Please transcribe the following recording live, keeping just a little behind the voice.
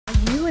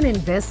an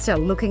investor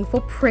looking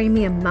for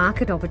premium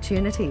market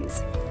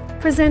opportunities?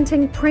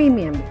 Presenting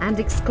premium and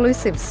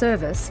exclusive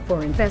service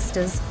for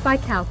investors by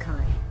Kalkine.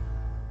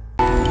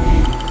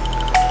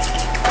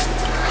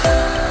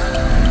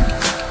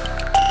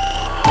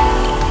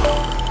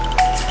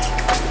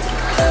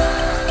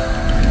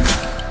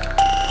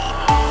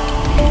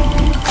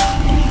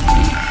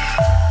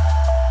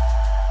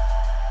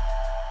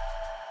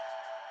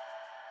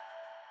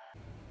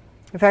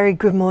 A very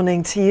good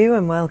morning to you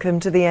and welcome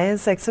to the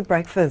ASX at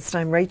Breakfast.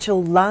 I'm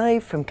Rachel,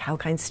 live from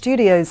Kalkine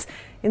Studios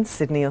in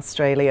Sydney,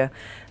 Australia.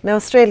 Now,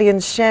 Australian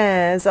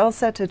shares are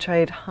set to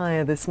trade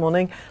higher this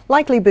morning,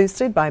 likely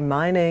boosted by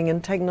mining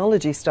and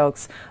technology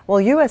stocks,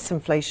 while US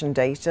inflation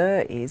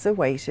data is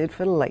awaited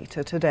for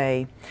later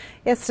today.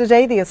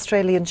 Yesterday, the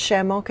Australian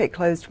share market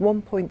closed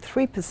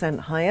 1.3%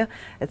 higher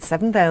at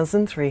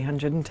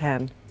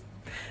 7,310.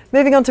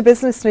 Moving on to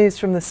business news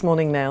from this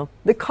morning now.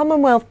 The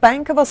Commonwealth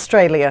Bank of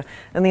Australia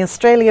and the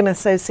Australian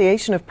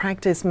Association of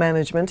Practice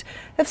Management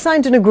have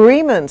signed an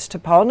agreement to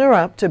partner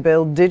up to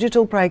build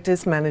digital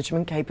practice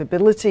management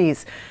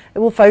capabilities. It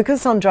will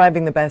focus on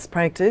driving the best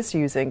practice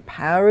using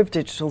power of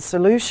digital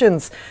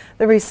solutions.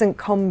 The recent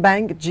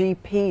CommBank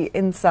GP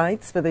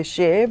Insights for this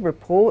year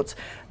report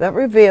that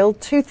revealed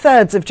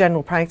 2/3 of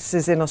general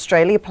practices in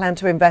Australia plan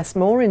to invest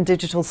more in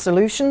digital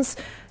solutions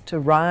to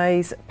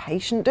rise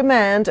patient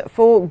demand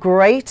for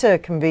greater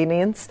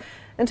convenience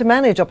and to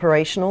manage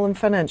operational and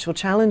financial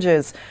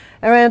challenges.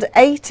 Around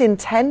 8 in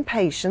 10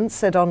 patients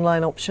said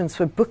online options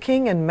for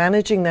booking and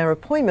managing their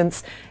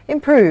appointments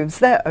improves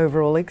their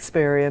overall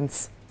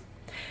experience.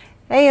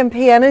 AMP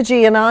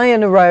Energy and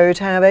Iron Road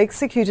have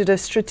executed a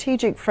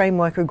strategic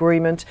framework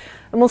agreement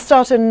and will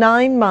start a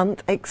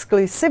 9-month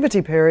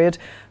exclusivity period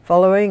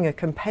following a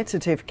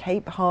competitive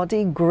Cape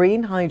Hardy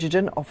green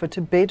hydrogen offer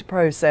to bid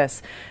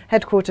process.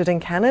 Headquartered in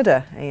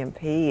Canada,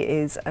 AMP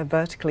is a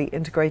vertically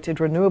integrated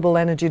renewable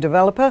energy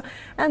developer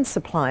and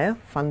supplier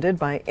funded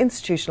by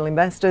institutional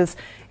investors,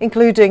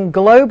 including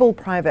global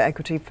private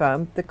equity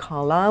firm the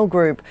Carlyle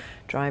Group,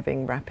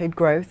 driving rapid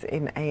growth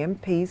in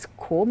AMP's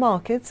core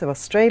markets of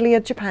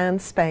Australia, Japan,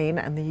 Spain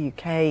and the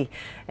UK.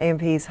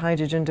 AMP's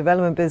hydrogen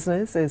development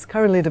business is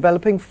currently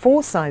developing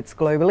 4 sites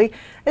globally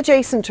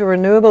adjacent to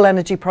renewable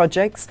energy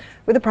projects,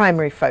 with a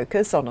primary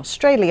focus on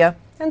Australia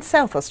and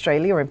South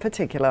Australia in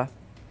particular.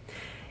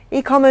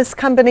 E-commerce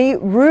company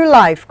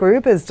RooLife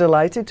Group is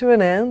delighted to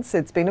announce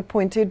it's been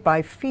appointed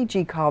by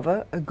Fiji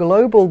Kava, a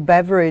global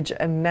beverage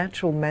and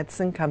natural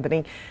medicine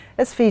company,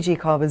 as Fiji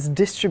Kava's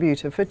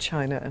distributor for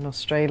China and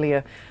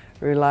Australia.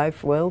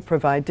 RooLife will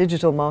provide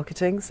digital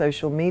marketing,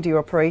 social media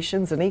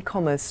operations and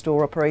e-commerce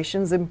store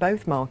operations in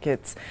both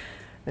markets.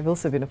 They've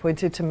also been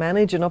appointed to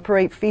manage and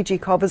operate Fiji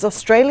Kava's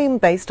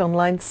Australian-based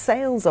online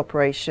sales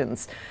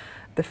operations.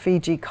 The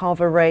Fiji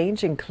Kava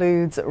range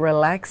includes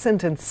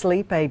relaxant and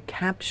sleep aid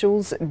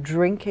capsules,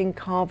 drinking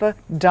kava,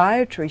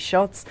 dietary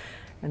shots,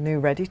 and new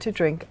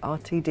ready-to-drink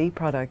RTD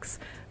products.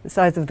 The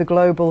size of the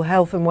global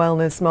health and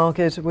wellness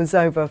market was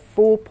over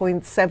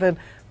 $4.7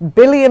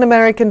 billion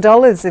American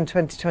dollars in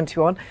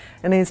 2021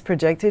 and is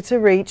projected to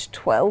reach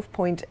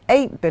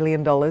 $12.8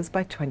 billion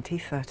by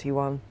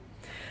 2031.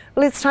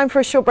 Well, it's time for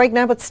a short break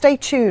now, but stay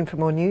tuned for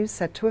more news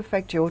set to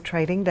affect your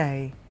trading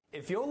day.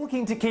 If you're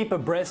looking to keep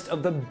abreast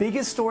of the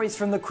biggest stories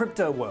from the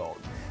crypto world,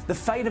 the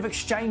fate of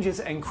exchanges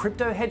and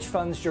crypto hedge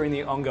funds during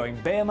the ongoing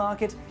bear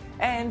market,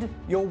 and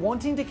you're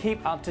wanting to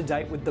keep up to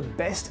date with the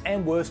best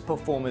and worst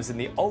performers in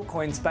the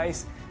altcoin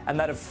space and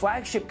that of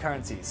flagship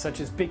currencies such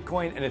as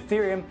Bitcoin and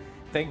Ethereum,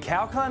 then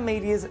Kalkine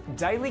Media's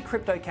Daily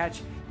Crypto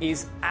Catch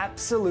is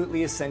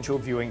absolutely essential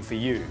viewing for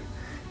you.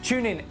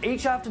 Tune in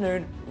each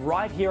afternoon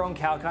right here on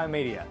Kalkine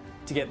Media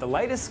to get the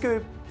latest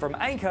scoop from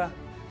Anchor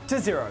to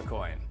Zero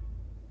Coin.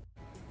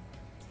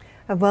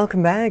 And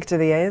welcome back to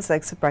the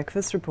ASX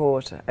Breakfast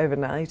Report.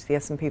 Overnight, the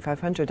S&P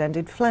 500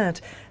 ended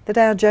flat. The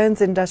Dow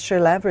Jones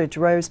Industrial Average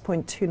rose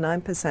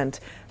 0.29%.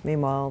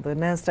 Meanwhile, the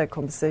Nasdaq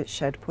Composite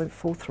shed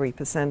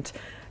 0.43%.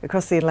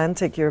 Across the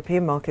Atlantic,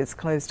 European markets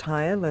closed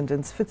higher.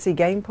 London's FTSE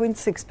gained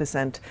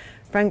 0.6%.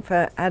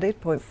 Frankfurt added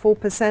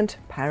 0.4%.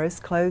 Paris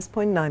closed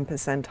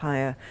 0.9%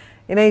 higher.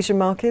 In Asian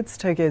markets,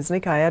 Tokyo's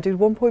Nikkei added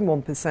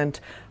 1.1%,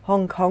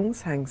 Hong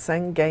Kong's Hang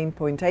Seng gained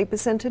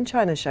 0.8% and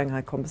China's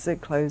Shanghai Composite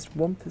closed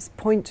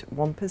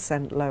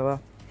 0.1% lower.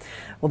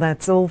 Well,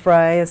 that's all for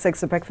our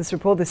ASX Breakfast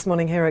Report this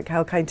morning here at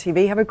Kalkine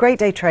TV. Have a great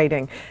day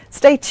trading.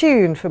 Stay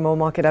tuned for more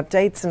market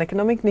updates and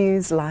economic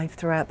news live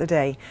throughout the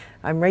day.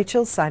 I'm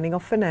Rachel, signing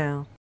off for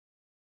now.